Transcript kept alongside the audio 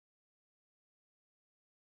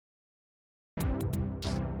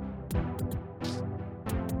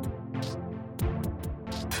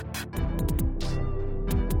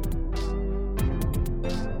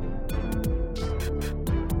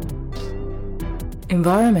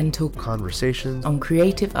environmental conversations on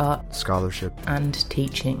creative art, scholarship, and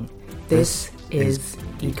teaching. This is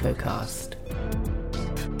EcoCast.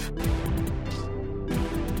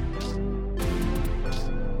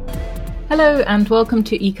 Hello and welcome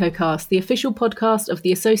to EcoCast, the official podcast of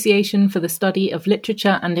the Association for the Study of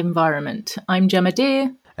Literature and Environment. I'm Gemma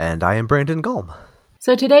Deer. And I am Brandon Gulm.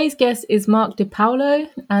 So today's guest is Mark DiPaolo,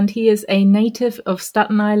 and he is a native of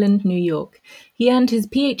Staten Island, New York. He earned his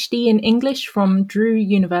PhD in English from Drew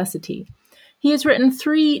University. He has written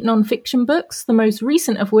 3 non-fiction books, the most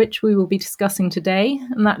recent of which we will be discussing today,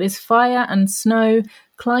 and that is Fire and Snow,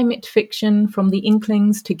 Climate Fiction from the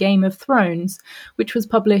Inklings to Game of Thrones, which was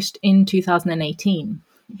published in 2018.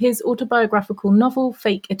 His autobiographical novel,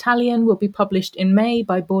 Fake Italian, will be published in May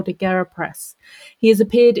by Bordighera Press. He has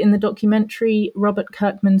appeared in the documentary Robert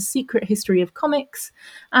Kirkman's Secret History of Comics,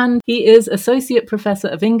 and he is Associate Professor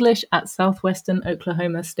of English at Southwestern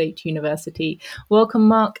Oklahoma State University. Welcome,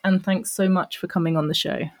 Mark, and thanks so much for coming on the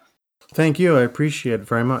show. Thank you. I appreciate it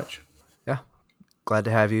very much. Yeah, glad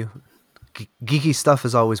to have you. Geeky stuff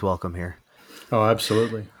is always welcome here. Oh,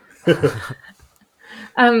 absolutely.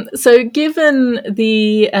 So given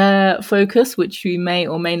the focus, which we may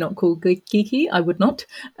or may not call geeky, I would not,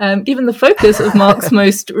 given the focus of Mark's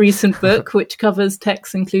most recent book, which covers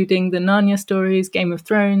texts including the Narnia stories, Game of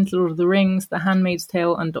Thrones, Lord of the Rings, The Handmaid's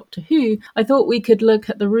Tale, and Doctor Who, I thought we could look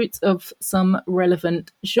at the roots of some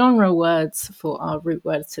relevant genre words for our root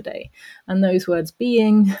words today, and those words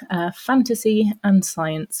being fantasy and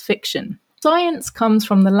science fiction. Science comes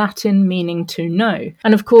from the Latin meaning to know,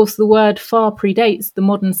 and of course the word far predates the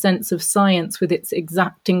modern sense of science with its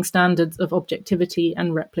exacting standards of objectivity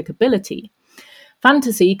and replicability.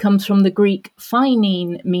 Fantasy comes from the Greek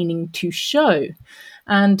phainein, meaning to show,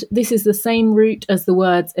 and this is the same root as the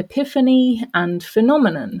words epiphany and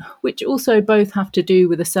phenomenon, which also both have to do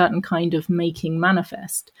with a certain kind of making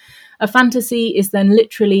manifest. A fantasy is then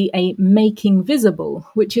literally a making visible,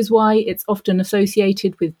 which is why it's often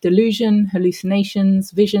associated with delusion,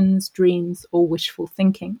 hallucinations, visions, dreams, or wishful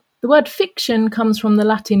thinking. The word fiction comes from the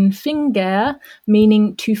Latin fingere,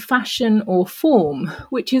 meaning to fashion or form,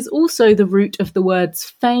 which is also the root of the words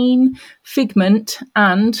feign, figment,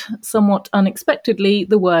 and, somewhat unexpectedly,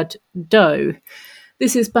 the word dough.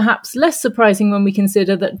 This is perhaps less surprising when we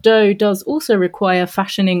consider that dough does also require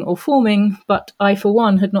fashioning or forming, but I, for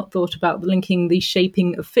one, had not thought about linking the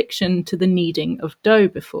shaping of fiction to the kneading of dough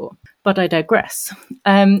before. But I digress.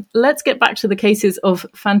 Let's get back to the cases of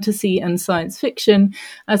fantasy and science fiction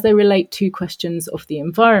as they relate to questions of the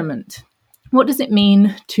environment. What does it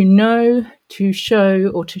mean to know, to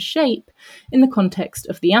show, or to shape in the context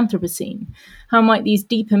of the Anthropocene? How might these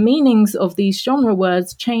deeper meanings of these genre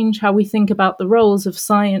words change how we think about the roles of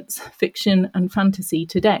science, fiction, and fantasy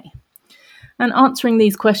today? And answering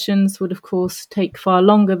these questions would, of course, take far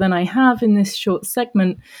longer than I have in this short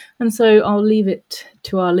segment, and so I'll leave it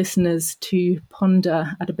to our listeners to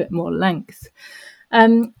ponder at a bit more length.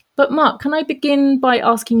 But Mark, can I begin by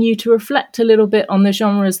asking you to reflect a little bit on the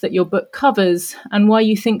genres that your book covers and why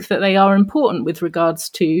you think that they are important with regards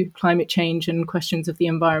to climate change and questions of the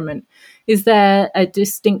environment? Is there a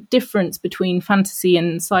distinct difference between fantasy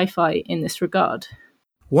and sci-fi in this regard?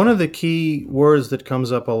 One of the key words that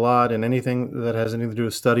comes up a lot in anything that has anything to do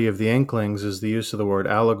with study of the Inklings is the use of the word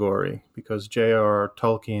allegory, because J.R.R.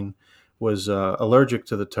 Tolkien was allergic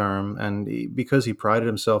to the term, and because he prided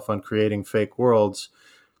himself on creating fake worlds,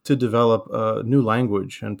 to develop a new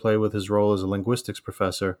language and play with his role as a linguistics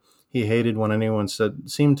professor. He hated when anyone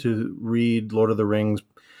seemed to read Lord of the Rings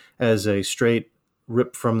as a straight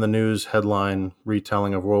rip from the news headline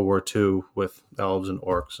retelling of World War II with elves and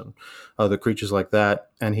orcs and other creatures like that.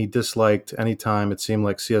 And he disliked any time it seemed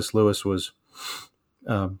like C.S. Lewis was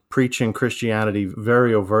preaching Christianity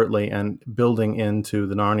very overtly and building into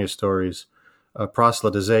the Narnia stories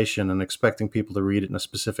proselytization and expecting people to read it in a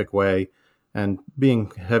specific way and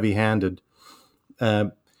being heavy-handed.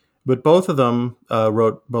 But both of them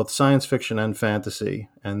wrote both science fiction and fantasy,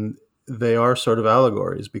 and they are sort of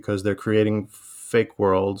allegories because they're creating fake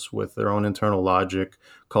worlds with their own internal logic,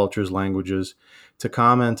 cultures, languages, to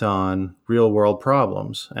comment on real-world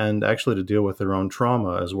problems and actually to deal with their own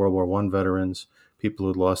trauma as World War I veterans, people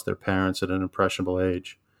who lost their parents at an impressionable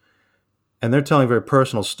age. And they're telling very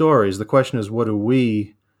personal stories. The question is, what do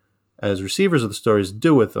we, as receivers of the stories,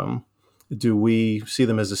 do with them? Do we see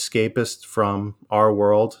them as escapists from our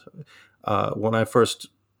world? When I first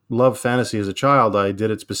loved fantasy as a child, I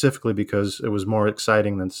did it specifically because it was more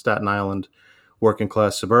exciting than Staten Island working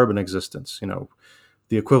class suburban existence. You know,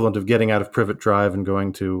 the equivalent of getting out of Privet Drive and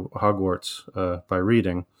going to Hogwarts by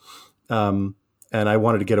reading. And I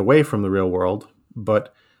wanted to get away from the real world,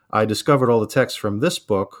 but I discovered all the texts from this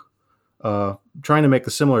book, trying to make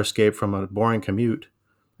the similar escape from a boring commute,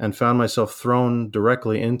 and found myself thrown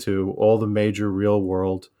directly into all the major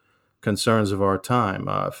real-world concerns of our time: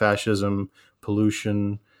 fascism,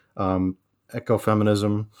 pollution,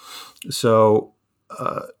 ecofeminism. So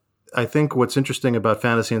I think what's interesting about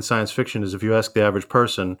fantasy and science fiction is if you ask the average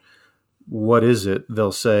person, what is it?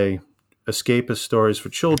 They'll say escapist stories for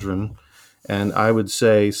children. And I would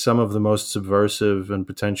say some of the most subversive and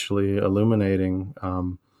potentially illuminating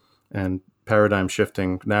and paradigm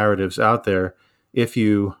shifting narratives out there if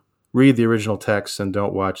you read the original text and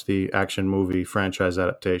don't watch the action movie franchise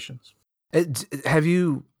adaptations. Can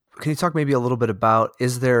you talk maybe a little bit about,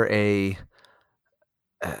 has there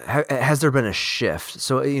been a shift?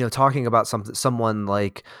 So, talking about someone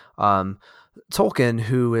like Tolkien,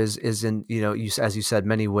 who is in, as you said,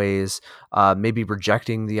 many ways, maybe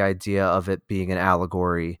rejecting the idea of it being an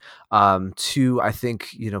allegory, to, I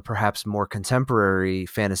think, perhaps more contemporary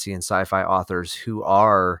fantasy and sci-fi authors who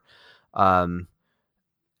are, someone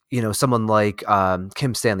like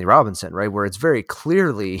Kim Stanley Robinson, right, where it's very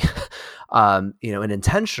clearly, and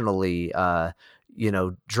intentionally,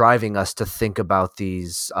 driving us to think about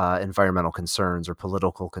these environmental concerns or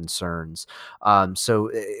political concerns.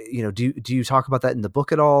 So, do you talk about that in the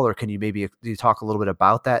book at all, or can you maybe talk a little bit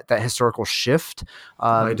about that historical shift?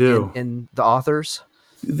 I do. in the authors.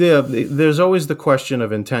 There's always the question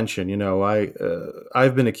of intention.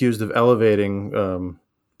 I've been accused of elevating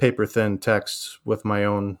paper thin texts with my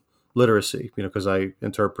own literacy, because I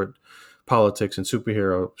interpret politics and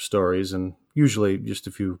superhero stories, and usually, just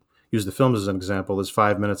if you use the films as an example, there's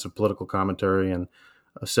 5 minutes of political commentary and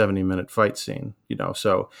a 70-minute fight scene,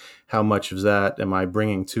 so how much of that am I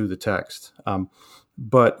bringing to the text?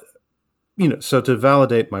 But so to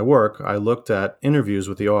validate my work, I looked at interviews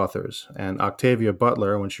with the authors, and Octavia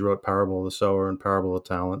Butler, when she wrote Parable of the Sower and Parable of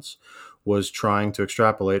Talents, was trying to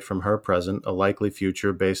extrapolate from her present a likely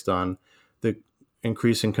future based on the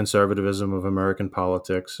increasing conservatism of American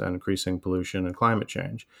politics and increasing pollution and climate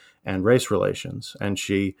change and race relations. And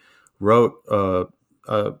she wrote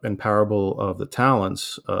in Parable of the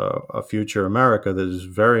Talents a future America that is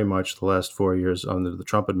very much the last 4 years under the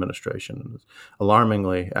Trump administration,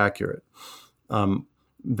 alarmingly accurate.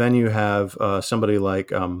 Then you have somebody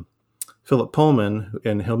like Philip Pullman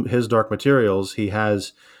in his Dark Materials. He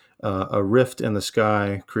has a rift in the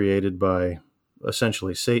sky created by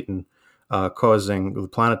essentially Satan, causing the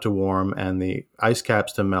planet to warm and the ice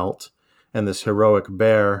caps to melt, and this heroic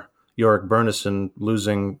bear, Yorick Bernison,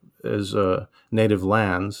 losing his native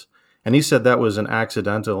lands. And he said that was an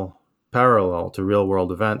accidental parallel to real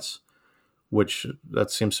world events, which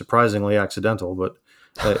that seems surprisingly accidental, but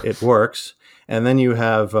it works. And then you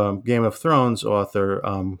have Game of Thrones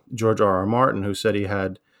author George R.R. Martin, who said he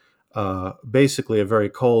had basically a very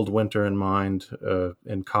cold winter in mind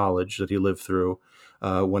in college that he lived through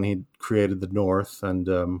when he created the North and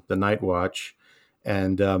the Night Watch,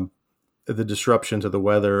 and the disruption to the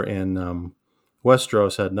weather in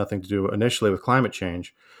Westeros had nothing to do initially with climate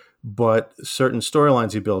change, but certain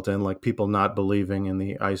storylines he built in, like people not believing in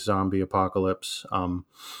the ice zombie apocalypse,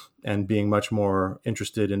 and being much more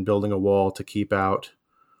interested in building a wall to keep out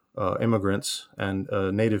immigrants and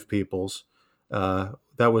native peoples.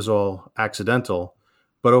 That was all accidental.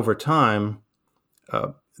 But over time,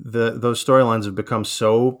 those storylines have become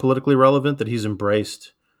so politically relevant that he's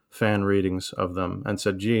embraced fan readings of them and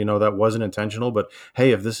said, gee, that wasn't intentional, but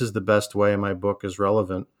hey, if this is the best way my book is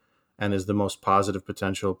relevant and is the most positive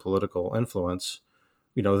potential political influence,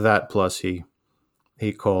 that plus he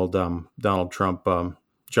called Donald Trump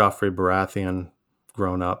Joffrey Baratheon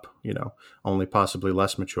grown up, only possibly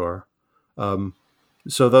less mature.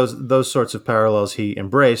 So those sorts of parallels he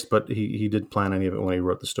embraced, but he didn't plan any of it when he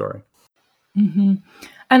wrote the story. Mm-hmm.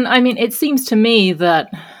 And I mean, it seems to me that,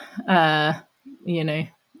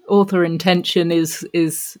 author intention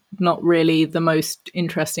is not really the most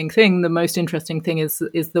interesting thing. The most interesting thing is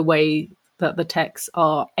the way that the texts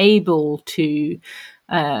are able to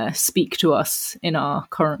speak to us in our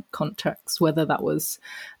current context, whether that was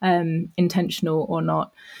intentional or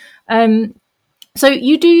not. So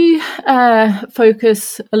you do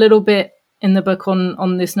focus a little bit in the book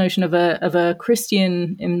on this notion of a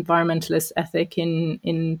Christian environmentalist ethic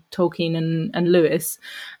in Tolkien and Lewis.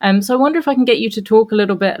 So I wonder if I can get you to talk a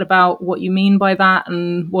little bit about what you mean by that,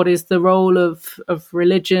 and what is the role of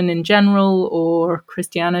religion in general or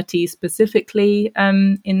Christianity specifically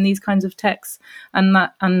in these kinds of texts, and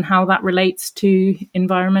how that relates to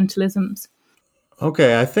environmentalisms.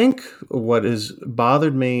 Okay, I think what has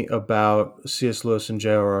bothered me about C.S. Lewis and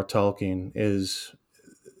J.R.R. Tolkien is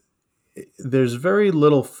there's very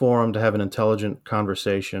little forum to have an intelligent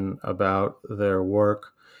conversation about their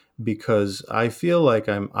work, because I feel like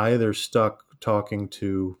I'm either stuck talking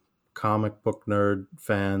to comic book nerd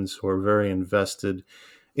fans who are very invested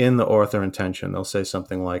in the author intention. They'll say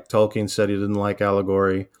something like, Tolkien said he didn't like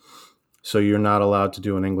allegory, so you're not allowed to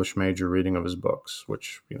do an English major reading of his books,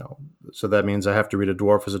 which, so that means I have to read a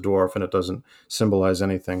dwarf as a dwarf and it doesn't symbolize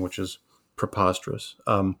anything, which is preposterous.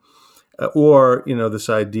 Or, this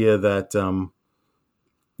idea that,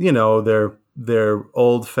 they're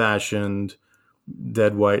old-fashioned,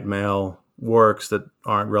 dead white male works that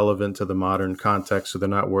aren't relevant to the modern context, so they're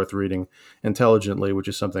not worth reading intelligently, which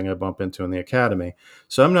is something I bump into in the academy.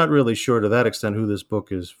 So I'm not really sure to that extent who this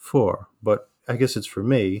book is for, but I guess it's for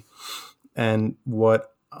me. And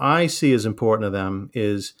what I see as important to them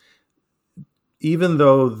is, even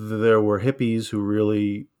though there were hippies who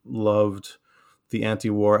really loved the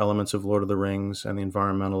anti-war elements of Lord of the Rings and the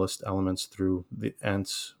environmentalist elements through the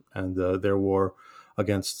Ents and their war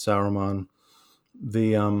against Sauron,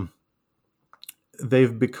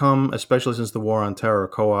 they've become, especially since the War on Terror,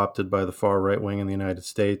 co-opted by the far right wing in the United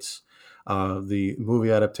States. The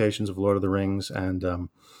movie adaptations of Lord of the Rings and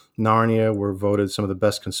Narnia were voted some of the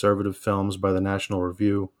best conservative films by the National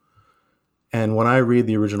Review. And when I read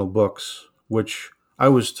the original books, which I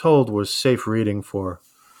was told was safe reading for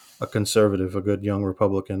a conservative, a good young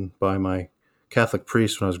Republican, by my Catholic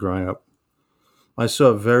priest when I was growing up, I saw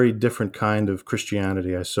a very different kind of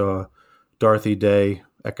Christianity. I saw Dorothy Day,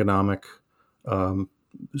 economic,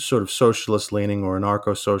 sort of socialist leaning or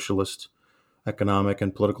anarcho-socialist economic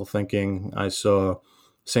and political thinking. I saw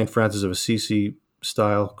St. Francis of Assisi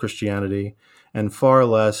style Christianity, and far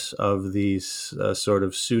less of these sort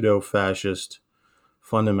of pseudo-fascist,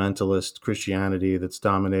 fundamentalist Christianity that's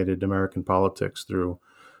dominated American politics through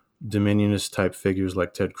dominionist type figures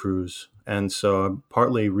like Ted Cruz. And so I'm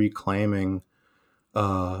partly reclaiming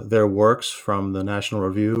their works from the National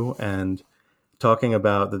Review and talking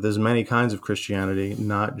about that there's many kinds of Christianity,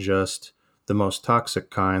 not just the most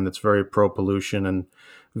toxic kind that's very pro-pollution and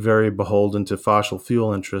very beholden to fossil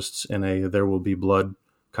fuel interests in a there will be blood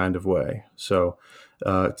kind of way. So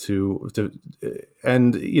one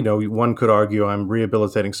could argue I'm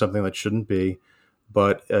rehabilitating something that shouldn't be,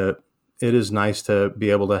 but it is nice to be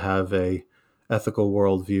able to have a ethical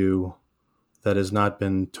worldview that has not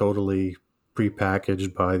been totally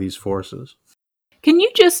prepackaged by these forces. Can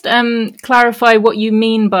you just clarify what you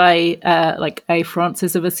mean by like a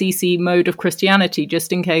Francis of Assisi mode of Christianity,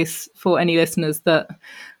 just in case for any listeners that,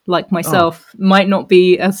 like myself, might not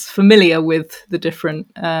be as familiar with the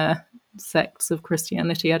different sects of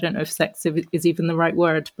Christianity? I don't know if sects is even the right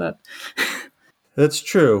word, but that's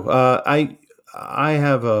true. I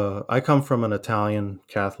come from an Italian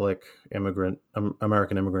Catholic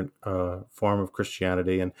American immigrant form of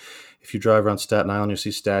Christianity, and if you drive around Staten Island, you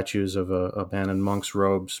see statues of a man in monk's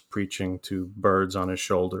robes preaching to birds on his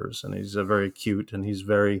shoulders, and he's very cute, and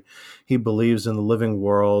he believes in the living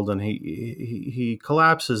world, and he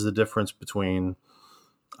collapses the difference between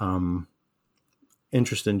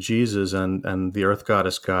interest in Jesus and the earth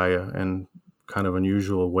goddess Gaia in kind of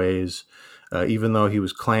unusual ways. Even though he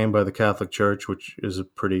was claimed by the Catholic Church, which is a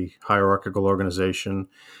pretty hierarchical organization,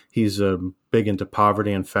 he's big into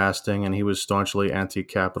poverty and fasting, and he was staunchly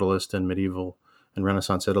anti-capitalist in medieval and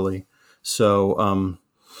Renaissance Italy. So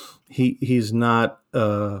he's not,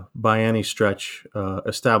 by any stretch,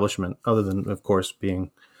 establishment, other than, of course,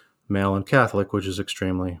 being male and Catholic, which is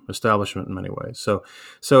extremely establishment in many ways. So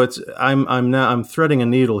I'm threading a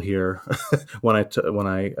needle here when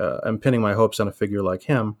I'm pinning my hopes on a figure like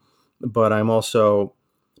him. But I'm also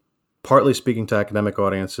partly speaking to academic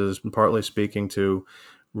audiences and partly speaking to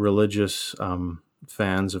religious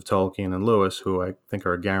fans of Tolkien and Lewis, who I think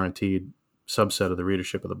are a guaranteed subset of the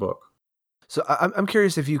readership of the book. So I'm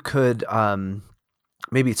curious if you could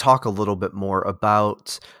maybe talk a little bit more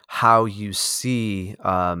about how you see,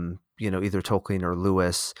 either Tolkien or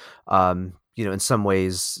Lewis, in some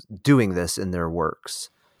ways doing this in their works.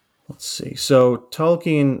 Let's see. So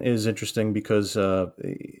Tolkien is interesting because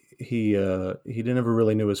he never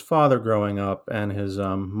really knew his father growing up, and his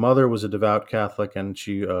mother was a devout Catholic, and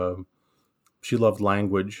she loved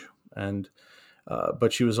language, and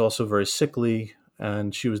but she was also very sickly,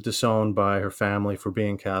 and she was disowned by her family for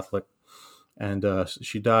being Catholic, and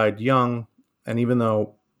she died young. And even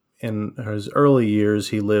though in his early years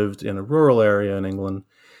he lived in a rural area in England,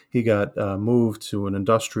 he got moved to an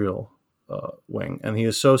industrial wing, and he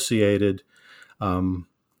associated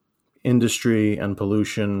industry and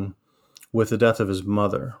pollution with the death of his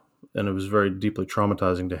mother, and it was very deeply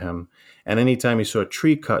traumatizing to him. And anytime he saw a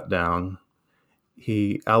tree cut down,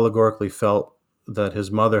 he allegorically felt that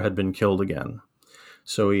his mother had been killed again.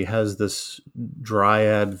 So he has this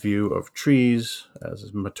dryad view of trees as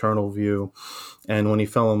his maternal view. And when he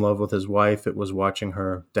fell in love with his wife, it was watching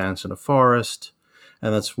her dance in a forest.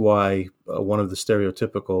 And that's why one of the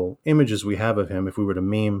stereotypical images we have of him, if we were to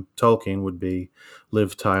meme Tolkien, would be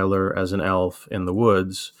Liv Tyler as an elf in the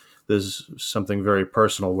woods. There's something very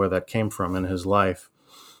personal where that came from in his life.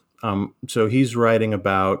 So he's writing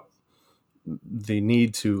about the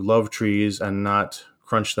need to love trees and not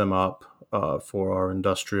crunch them up for our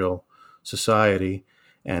industrial society.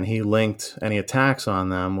 And he linked any attacks on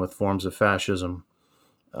them with forms of fascism.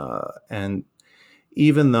 And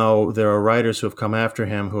even though there are writers who have come after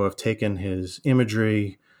him who have taken his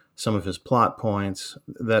imagery, some of his plot points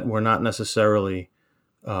that were not necessarily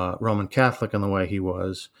Roman Catholic in the way he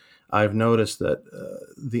was, I've noticed that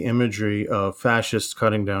the imagery of fascists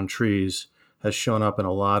cutting down trees has shown up in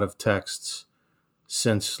a lot of texts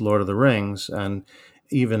since Lord of the Rings, and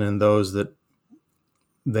even in those that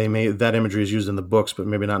that imagery is used in the books, but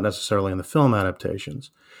maybe not necessarily in the film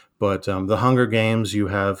adaptations. But the Hunger Games, you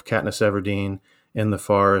have Katniss Everdeen in the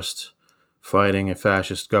forest fighting a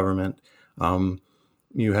fascist government.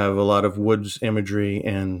 You have a lot of woods imagery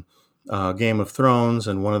in Game of Thrones,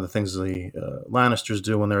 and one of the things the Lannisters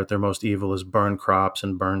do when they're at their most evil is burn crops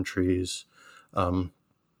and burn trees.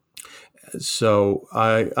 So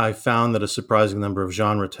I found that a surprising number of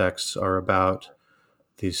genre texts are about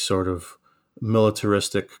these sort of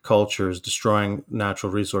militaristic cultures destroying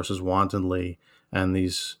natural resources wantonly, and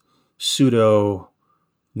these pseudo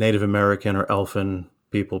Native American or elfin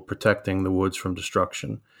people protecting the woods from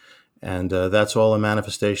destruction. And that's all a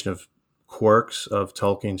manifestation of quirks of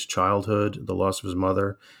Tolkien's childhood, the loss of his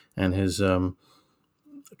mother, and his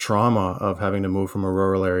trauma of having to move from a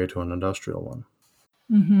rural area to an industrial one.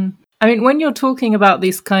 Mm-hmm. I mean, when you're talking about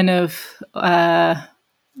this kind of,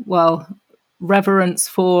 reverence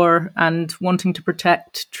for and wanting to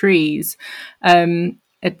protect trees,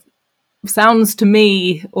 it sounds to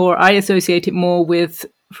me, or I associate it more with,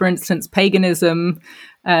 for instance, paganism,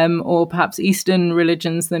 or perhaps Eastern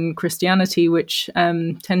religions than Christianity, which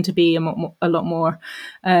tend to be a lot more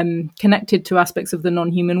connected to aspects of the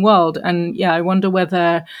non-human world. And yeah, I wonder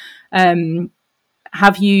whether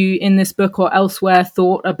have you in this book or elsewhere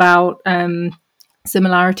thought about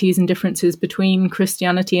similarities and differences between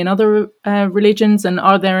Christianity and other religions? And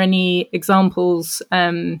are there any examples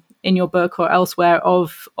in your book or elsewhere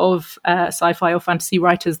of sci-fi or fantasy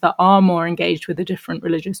writers that are more engaged with a different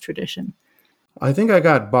religious tradition? I think I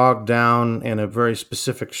got bogged down in a very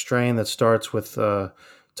specific strain that starts with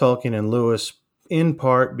Tolkien and Lewis, in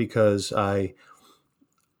part because I'm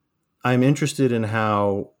interested in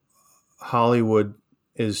how Hollywood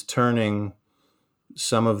is turning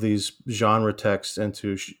some of these genre texts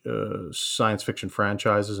into science fiction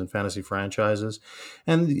franchises and fantasy franchises.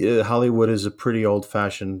 And Hollywood is a pretty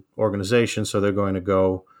old-fashioned organization, so they're going to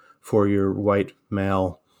go for your white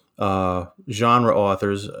male genre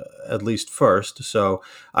authors, at least first. So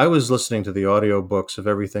I was listening to the audiobooks of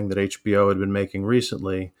everything that HBO had been making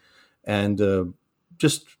recently, and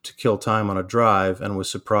just to kill time on a drive, and was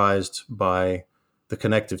surprised by the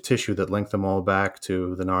connective tissue that linked them all back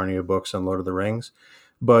to the Narnia books and Lord of the Rings.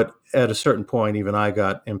 But at a certain point, even I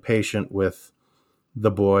got impatient with the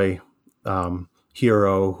boy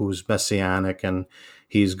hero who's messianic, and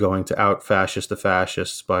he's going to out-fascist the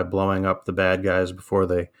fascists by blowing up the bad guys before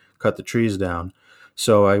they cut the trees down.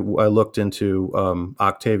 So I looked into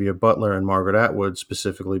Octavia Butler and Margaret Atwood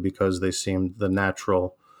specifically because they seemed the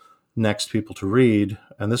natural next people to read.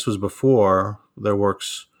 And this was before their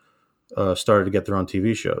works started to get their own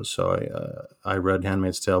TV shows. So I read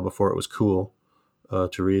Handmaid's Tale before it was cool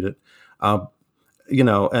to read it.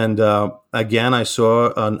 Again, I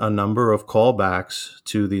saw a number of callbacks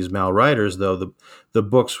to these male writers, though the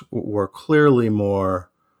books were clearly more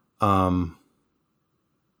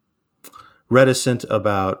reticent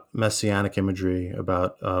about messianic imagery,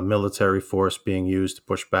 about military force being used to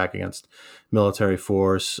push back against military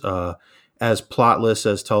force. As plotless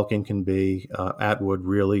as Tolkien can be, Atwood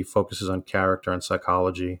really focuses on character and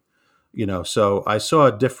psychology. So I saw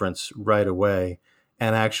a difference right away,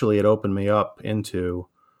 and actually it opened me up into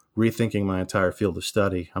rethinking my entire field of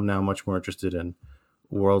study. I'm now much more interested in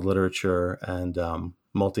world literature and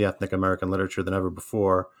multi-ethnic American literature than ever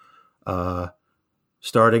before,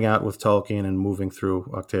 starting out with Tolkien and moving through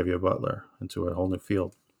Octavia Butler into a whole new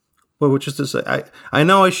field. Well, which is to say, I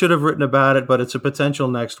know I should have written about it, but it's a potential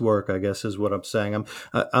next work, I guess, is what I'm saying.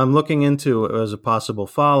 I'm looking into, as a possible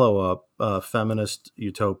follow-up, feminist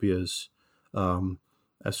utopias,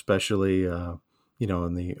 especially in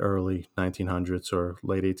the early 1900s or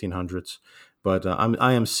late 1800s, But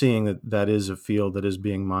I am seeing that is a field that is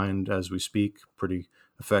being mined as we speak pretty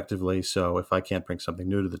effectively. So if I can't bring something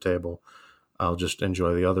new to the table, I'll just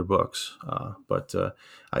enjoy the other books.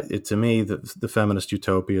 To me, the feminist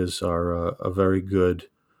utopias are a very good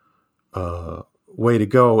way to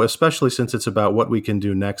go, especially since it's about what we can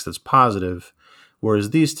do next that's positive,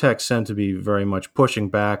 whereas these texts tend to be very much pushing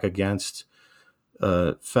back against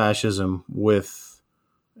fascism with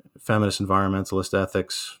feminist environmentalist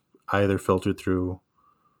ethics, either filtered through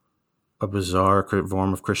a bizarre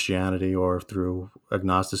form of Christianity or through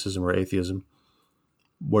agnosticism or atheism,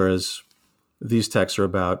 whereas these texts are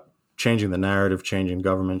about changing the narrative, changing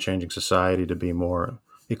government, changing society to be more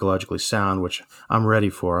ecologically sound, which I'm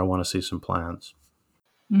ready for. I want to see some plans.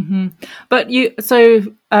 Mm-hmm. But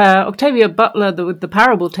Octavia Butler, with the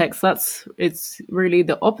parable text, it's really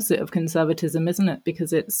the opposite of conservatism, isn't it?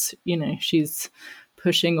 Because it's, she's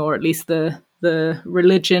pushing, or at least the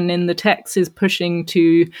religion in the text is pushing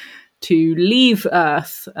to leave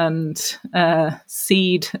Earth and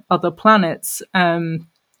seed other planets.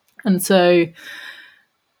 And so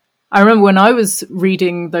I remember when I was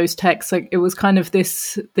reading those texts, like, it was kind of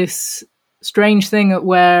this strange thing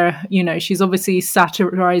where, she's obviously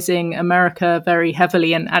satirizing America very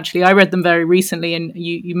heavily. And actually, I read them very recently, and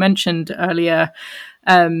you mentioned earlier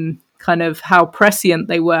kind of how prescient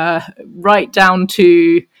they were, right down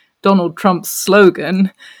to Donald Trump's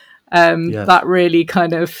slogan. Yes. That really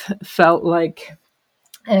kind of felt like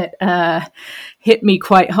it hit me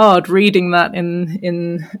quite hard reading that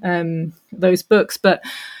in those books. But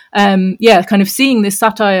kind of seeing this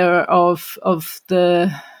satire of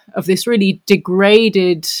this really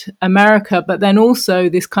degraded America, but then also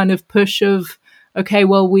this kind of push of, okay,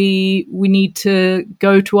 well, we need to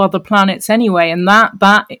go to other planets anyway, and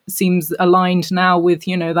that seems aligned now with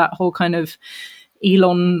that whole kind of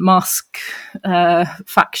Elon Musk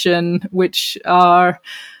faction, which are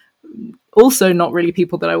also not really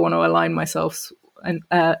people that I want to align myself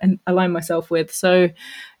with. So,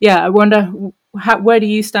 I wonder where do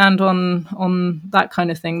you stand on that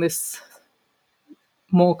kind of thing? This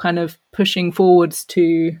more kind of pushing forwards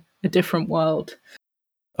to a different world.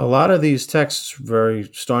 A lot of these texts very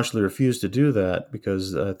staunchly refuse to do that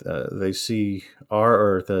because they see our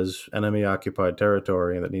Earth as enemy-occupied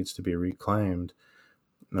territory that needs to be reclaimed.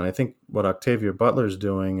 And I think what Octavia Butler is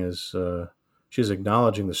doing is she's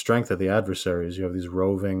acknowledging the strength of the adversaries. You have these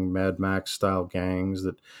roving Mad Max-style gangs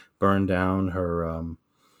that burn down her,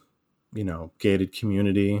 gated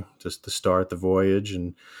community just to start the voyage,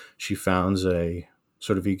 and she founds a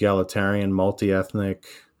sort of egalitarian, multi-ethnic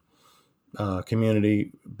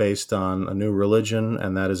community based on a new religion,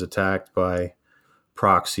 and that is attacked by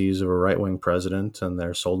proxies of a right-wing president, and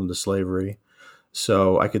they're sold into slavery.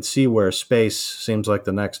 So I could see where space seems like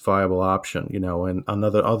the next viable option. And on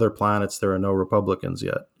other planets, there are no Republicans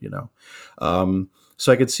yet.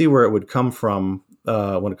 So I could see where it would come from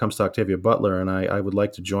when it comes to Octavia Butler, and I would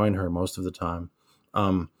like to join her most of the time.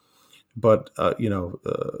 But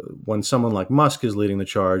when someone like Musk is leading the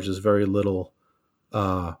charge, there's very little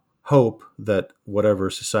hope that whatever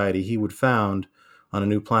society he would found on a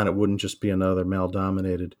new planet wouldn't just be another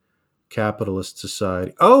male-dominated capitalist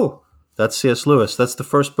society. Oh, that's C.S. Lewis. That's the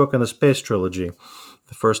first book in the space trilogy.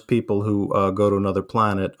 The first people who go to another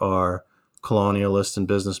planet are colonialists and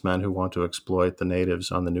businessmen who want to exploit the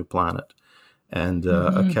natives on the new planet. And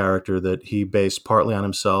a character that he based partly on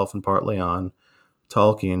himself and partly on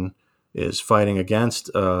Tolkien is fighting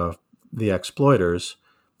against the exploiters.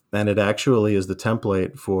 And it actually is the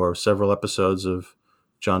template for several episodes of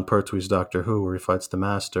John Pertwee's Doctor Who, where he fights the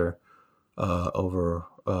Master over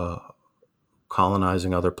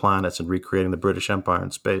colonizing other planets and recreating the British Empire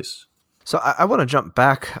in space. So I want to jump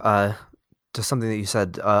back to something that you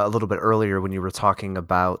said a little bit earlier when you were talking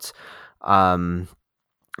about, the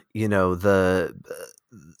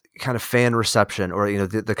kind of fan reception, or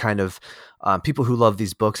the kind of people who love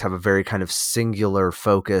these books have a very kind of singular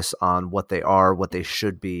focus on what they are, what they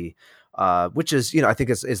should be, which is, I think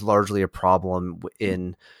is largely a problem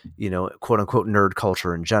in, quote unquote nerd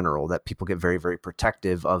culture in general, that people get very, very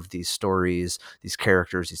protective of these stories, these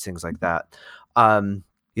characters, these things like that. I'm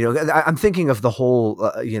thinking of the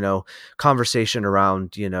whole, conversation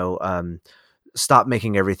around, stop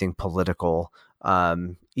making everything political,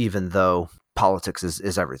 even though politics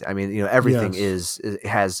is everything. I mean, everything is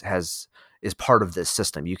part of this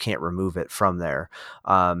system. You can't remove it from there.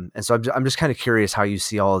 And so I'm just kind of curious how you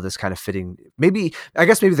see all of this kind of fitting. Maybe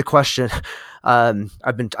the question I'm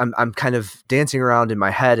kind of dancing around in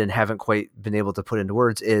my head and haven't quite been able to put into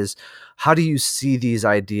words is, how do you see these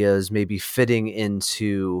ideas maybe fitting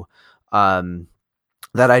into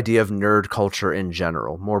that idea of nerd culture in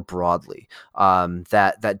general, more broadly.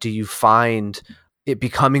 That do you find it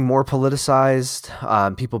becoming more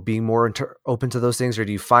politicized, people being more open to those things, or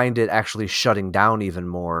do you find it actually shutting down even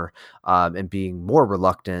more, and being more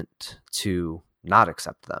reluctant to not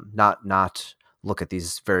accept them, not look at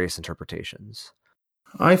these various interpretations?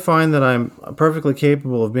 I find that I'm perfectly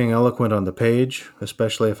capable of being eloquent on the page,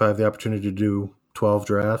 especially if I have the opportunity to do 12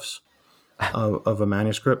 drafts of a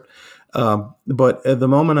manuscript. But at the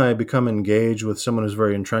moment I become engaged with someone who's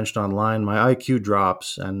very entrenched online, my IQ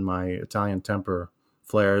drops and my Italian temper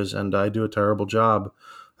flares, and I do a terrible job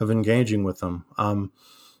of engaging with them.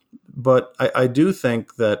 But I do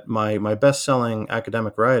think that my best-selling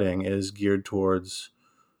academic writing is geared towards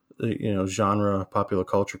genre popular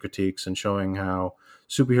culture critiques and showing how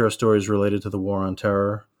superhero stories related to the war on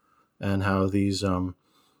terror and how these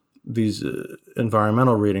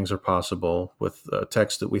environmental readings are possible with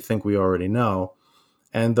text that we think we already know.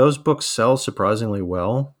 And those books sell surprisingly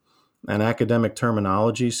well. And academic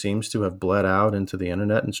terminology seems to have bled out into the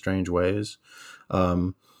internet in strange ways.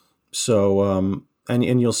 And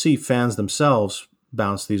you'll see fans themselves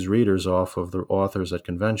bounce these readers off of the authors at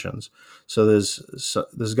conventions. So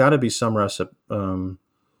there's got to be some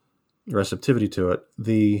receptivity to it.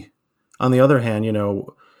 On the other hand,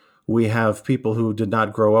 we have people who did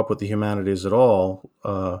not grow up with the humanities at all,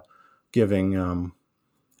 giving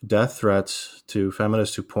death threats to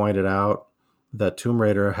feminists who pointed out that Tomb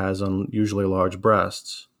Raider has unusually large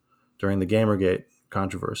breasts during the Gamergate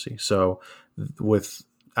controversy. So with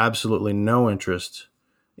absolutely no interest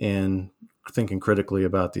in thinking critically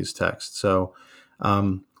about these texts. So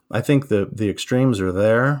I think the extremes are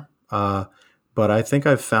there, but I think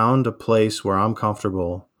I've found a place where I'm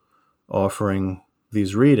comfortable offering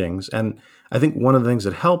these readings. And I think one of the things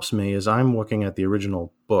that helps me is I'm looking at the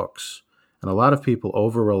original books. And a lot of people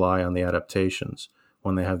over-rely on the adaptations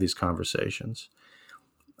when they have these conversations.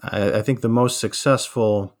 I think the most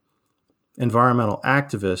successful environmental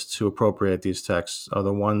activists who appropriate these texts are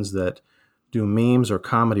the ones that do memes or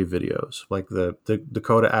comedy videos, like the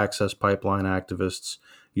Dakota Access Pipeline activists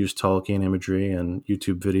use Tolkien imagery and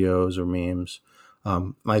YouTube videos or memes.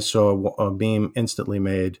 I saw a meme instantly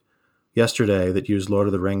made yesterday that used Lord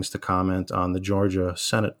of the Rings to comment on the Georgia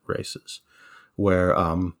Senate races, where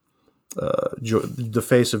the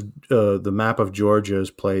face of the map of Georgia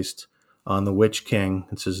is placed on the Witch King.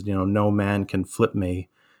 It says, no man can flip me.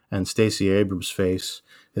 And Stacey Abrams' face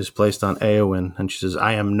is placed on Eowyn, and she says,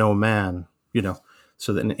 I am no man.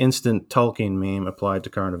 So that an instant Tolkien meme applied to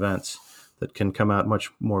current events that can come out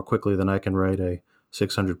much more quickly than I can write a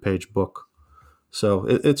 600-page book. So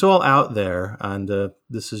it's all out there, and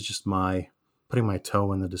this is just putting my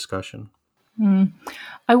toe in the discussion.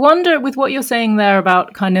 I wonder, with what you're saying there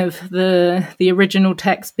about kind of the original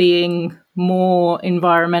text being more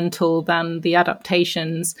environmental than the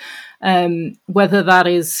adaptations, whether that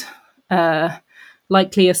is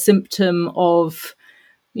likely a symptom of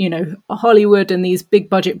Hollywood and these big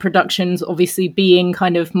budget productions obviously being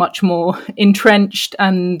kind of much more entrenched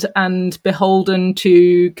and beholden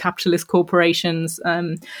to capitalist corporations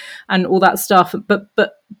and all that stuff. But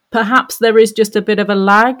perhaps there is just a bit of a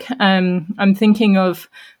lag. I'm thinking of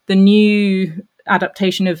the new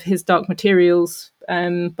adaptation of His Dark Materials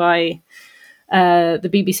by the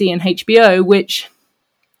BBC and HBO, which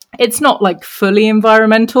it's not like fully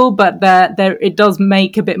environmental, but there it does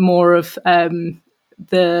make a bit more of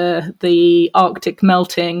the Arctic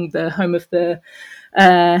melting, the home of the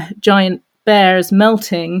giant bears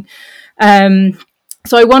melting.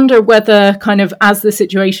 So I wonder whether kind of as the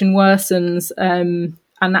situation worsens and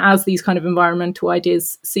as these kind of environmental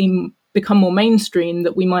ideas become more mainstream,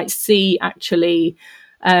 that we might see actually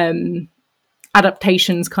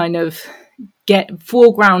adaptations kind of get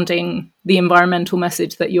foregrounding the environmental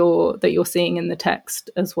message that you're seeing in the text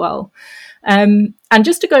as well. And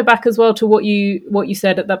just to go back as well to what you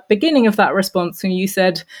said at the beginning of that response, when you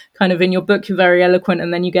said kind of in your book you're very eloquent,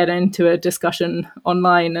 and then you get into a discussion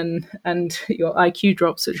online and your IQ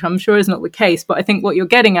drops, which I'm sure is not the case. But I think what you're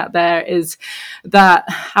getting at there is that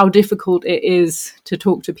how difficult it is to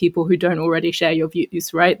talk to people who don't already share your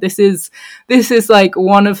views, right? This is like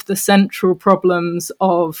one of the central problems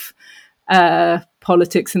of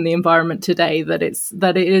politics and the environment today, that it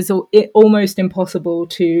is almost impossible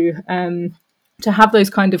to have those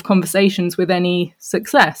kind of conversations with any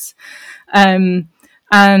success. And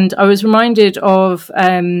I was reminded of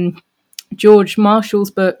George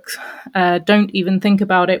Marshall's book, Don't Even Think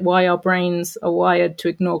About It, Why Our Brains Are Wired to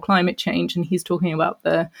Ignore Climate Change. And he's talking about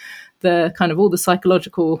the the kind of all the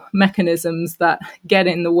psychological mechanisms that get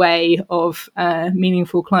in the way of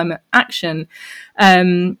meaningful climate action.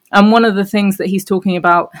 And one of the things that he's talking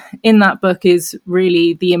about in that book is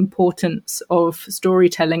really the importance of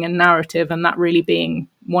storytelling and narrative, and that really being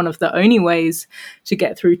one of the only ways to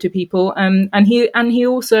get through to people. And he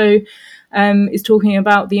also is talking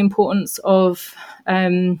about the importance of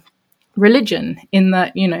religion, in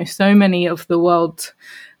that, you know, so many of the world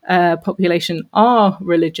population are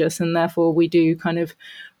religious, and therefore we do kind of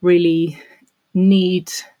really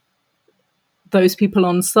need those people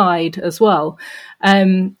on side as well.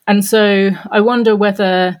 And so I wonder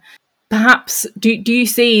whether perhaps do you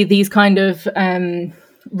see these kind of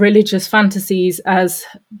religious fantasies as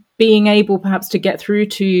being able perhaps to get through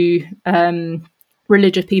to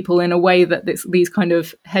religious people in a way that these kind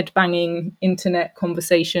of head-banging internet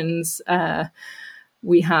conversations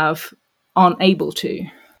we have aren't able to?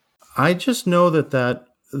 I just know that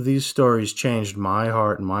these stories changed my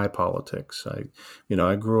heart and my politics.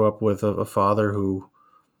 I grew up with a father who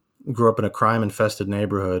grew up in a crime-infested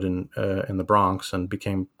neighborhood in the Bronx and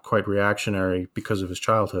became quite reactionary because of his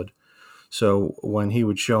childhood. So when he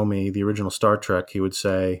would show me the original Star Trek, he would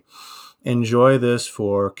say, "Enjoy this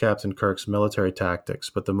for Captain Kirk's military tactics,"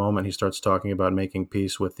 but the moment he starts talking about making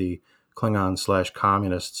peace with the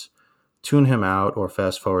Klingon/communists, tune him out or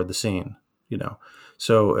fast forward the scene.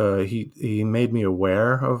 So he made me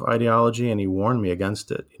aware of ideology, and he warned me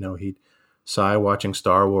against it. He'd sigh watching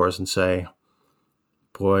Star Wars and say,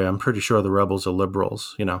 "Boy, I'm pretty sure the rebels are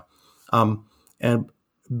liberals." And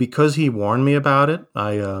because he warned me about it,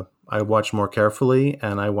 I watched more carefully,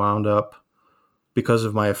 and I wound up, because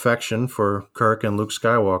of my affection for Kirk and Luke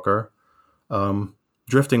Skywalker,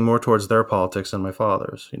 drifting more towards their politics than my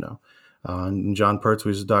father's. And John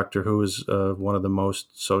Pertwee's Doctor Who is one of the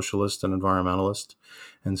most socialist and environmentalist.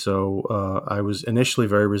 And so I was initially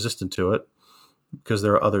very resistant to it because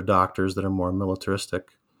there are other doctors that are more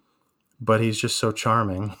militaristic. But he's just so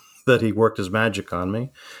charming that he worked his magic on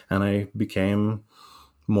me, and I became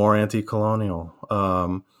more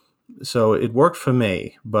anti-colonial. So it worked for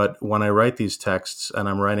me. But when I write these texts and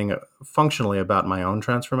I'm writing functionally about my own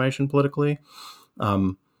transformation politically,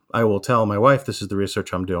 I will tell my wife this is the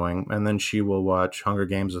research I'm doing, and then she will watch Hunger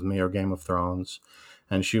Games with me or Game of Thrones,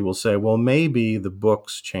 and she will say, well, maybe the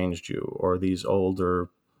books changed you, or these older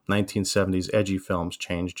 1970s edgy films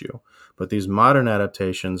changed you, but these modern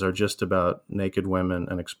adaptations are just about naked women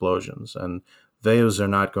and explosions, and those are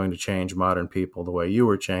not going to change modern people the way you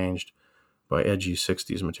were changed by edgy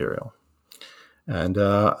 60s material. And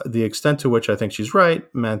the extent to which I think she's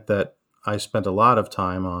right meant that I spent a lot of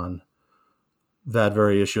time on that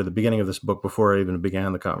very issue at the beginning of this book before I even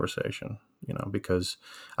began the conversation, because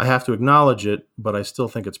I have to acknowledge it, but I still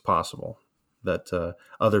think it's possible that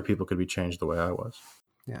other people could be changed the way I was.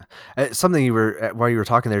 Yeah. Something while you were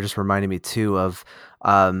talking there just reminded me too of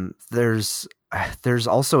there's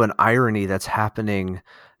also an irony that's happening,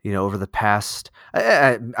 over the past,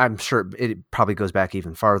 I'm sure it probably goes back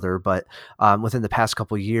even farther, but within the past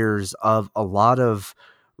couple of years, of a lot of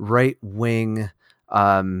right-wing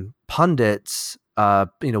pundits,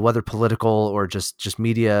 whether political or just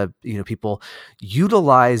media, people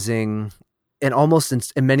utilizing and almost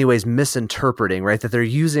in many ways misinterpreting, right? That they're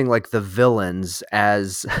using like the villains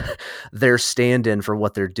as their stand-in for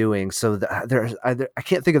what they're doing. So I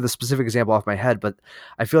can't think of the specific example off my head, but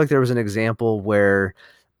I feel like there was an example where,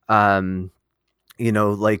 like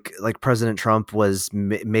President Trump was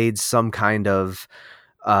made some kind of,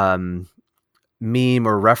 meme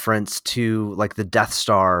or reference to like the Death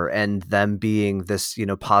Star and them being this,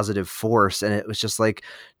 positive force. And it was just like,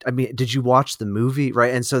 I mean, did you watch the movie?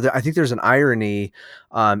 Right. And so I think there's an irony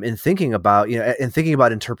in thinking about,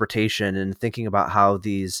 interpretation and thinking about how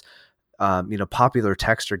these, popular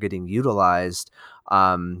texts are getting utilized.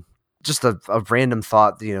 Just a random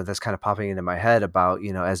thought, that's kind of popping into my head about,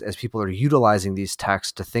 as people are utilizing these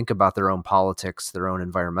texts to think about their own politics, their own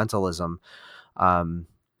environmentalism.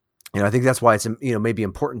 I think that's why it's, maybe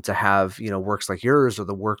important to have, works like yours or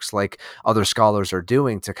the works like other scholars are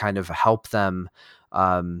doing to kind of help them,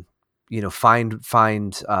 find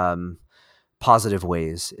positive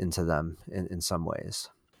ways into them in some ways.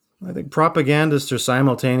 I think propagandists are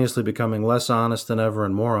simultaneously becoming less honest than ever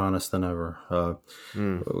and more honest than ever.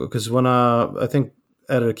 Because when I think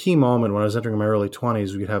at a key moment when I was entering my early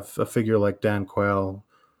 20s, we'd have a figure like Dan Quayle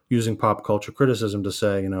using pop culture criticism to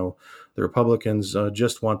say, the Republicans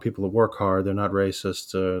just want people to work hard. They're not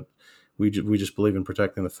racist. We just believe in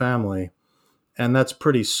protecting the family. And that's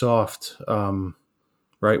pretty soft,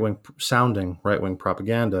 right-wing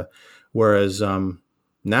propaganda. Whereas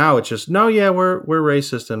Now it's just, no, yeah, we're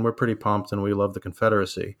racist and we're pretty pumped and we love the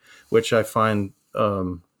Confederacy, which I find,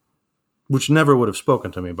 which never would have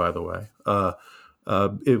spoken to me, by the way.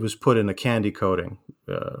 It was put in a candy coating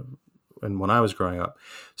and when I was growing up.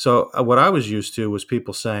 So what I was used to was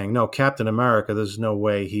people saying, no, Captain America, there's no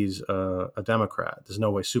way he's a Democrat. There's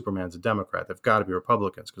no way Superman's a Democrat. They've got to be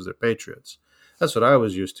Republicans because they're patriots. That's what I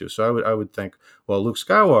was used to. So I would think, well, Luke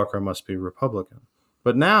Skywalker must be Republican.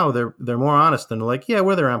 But now they're more honest and they're like, yeah,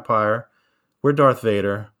 we're their empire. We're Darth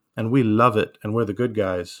Vader and we love it and we're the good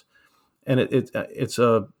guys. And it's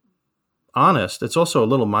honest. It's also a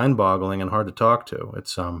little mind-boggling and hard to talk to.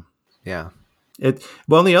 It's Yeah.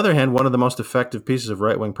 Well, on the other hand, one of the most effective pieces of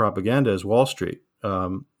right-wing propaganda is Wall Street,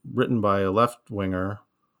 written by a left-winger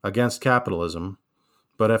against capitalism.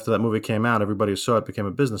 But after that movie came out, everybody who saw it became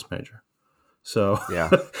a business major. So, Yeah.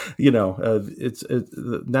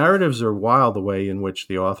 the narratives are wild the way in which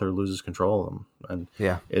the author loses control of them. And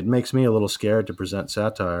Yeah. it makes me a little scared to present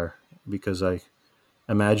satire because I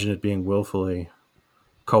imagine it being willfully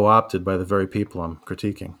co-opted by the very people I'm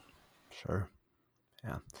critiquing. Sure.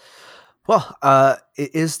 Yeah. Well,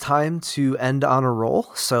 it is time to end on a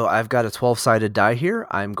roll. So I've got a 12-sided die here.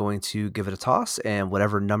 I'm going to give it a toss, and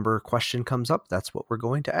whatever number question comes up, that's what we're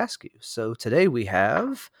going to ask you. So today we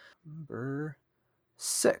have number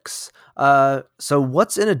 6. So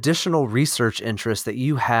what's an additional research interest that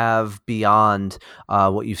you have beyond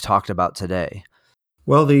what you've talked about today?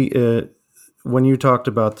 Well, when you talked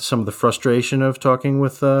about some of the frustration of talking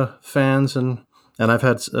with fans and I've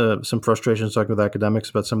had some frustrations talking with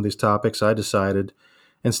academics about some of these topics, I decided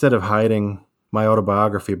instead of hiding my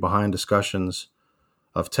autobiography behind discussions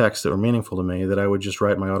of texts that were meaningful to me, that I would just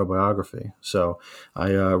write my autobiography. So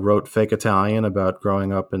I wrote Fake Italian about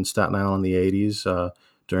growing up in Staten Island in the 80s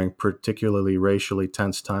during particularly racially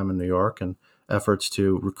tense time in New York and efforts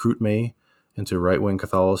to recruit me into right-wing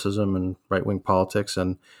Catholicism and right-wing politics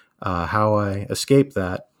and how I escaped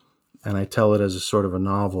that. And I tell it as a sort of a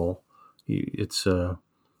novel. It's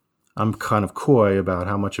I'm kind of coy about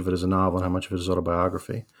how much of it is a novel and how much of it is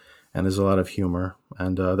autobiography, and there's a lot of humor,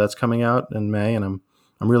 and that's coming out in May, and I'm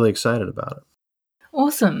really excited about it.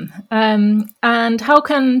 Awesome. And how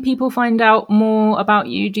can people find out more about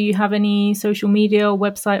you? Do you have any social media or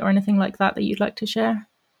website or anything like that you'd like to share?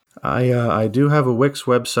 I do have a Wix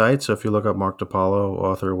website, so if you look up Mark DiPaolo,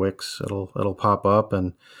 author Wix, it'll pop up,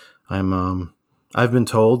 and I've been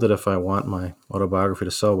told that if I want my autobiography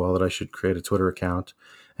to sell well, that I should create a Twitter account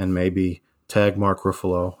and maybe tag Mark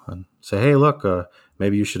Ruffalo and say, hey, look,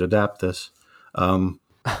 maybe you should adapt this.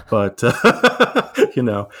 But,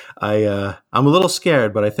 I'm a little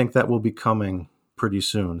scared, but I think that will be coming pretty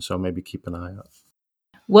soon. So maybe keep an eye out.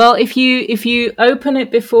 Well, if you open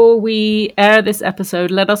it before we air this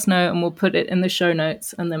episode, let us know and we'll put it in the show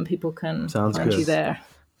notes and then people can find you there.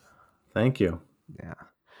 Thank you. Yeah.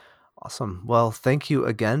 Awesome. Well, thank you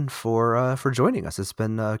again for joining us. It's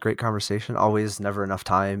been a great conversation. Always never enough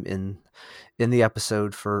time in the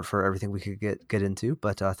episode for everything we could get into,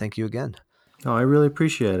 but thank you again. Oh, I really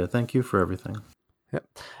appreciate it. Thank you for everything. Yep.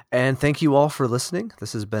 And thank you all for listening.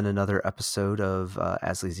 This has been another episode of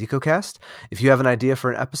Asley's EcoCast. If you have an idea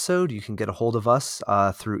for an episode, you can get a hold of us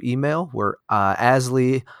through email. We're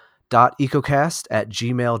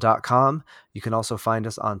asley.ecocast@gmail.com. You can also find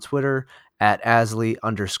us on Twitter at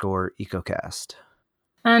 @Asley_EcoCast.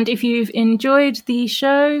 And if you've enjoyed the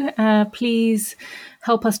show, please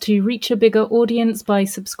help us to reach a bigger audience by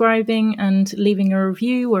subscribing and leaving a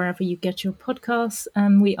review wherever you get your podcasts.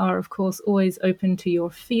 We are, of course, always open to your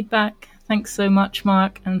feedback. Thanks so much,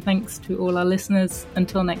 Mark, and thanks to all our listeners.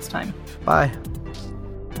 Until next time. Bye.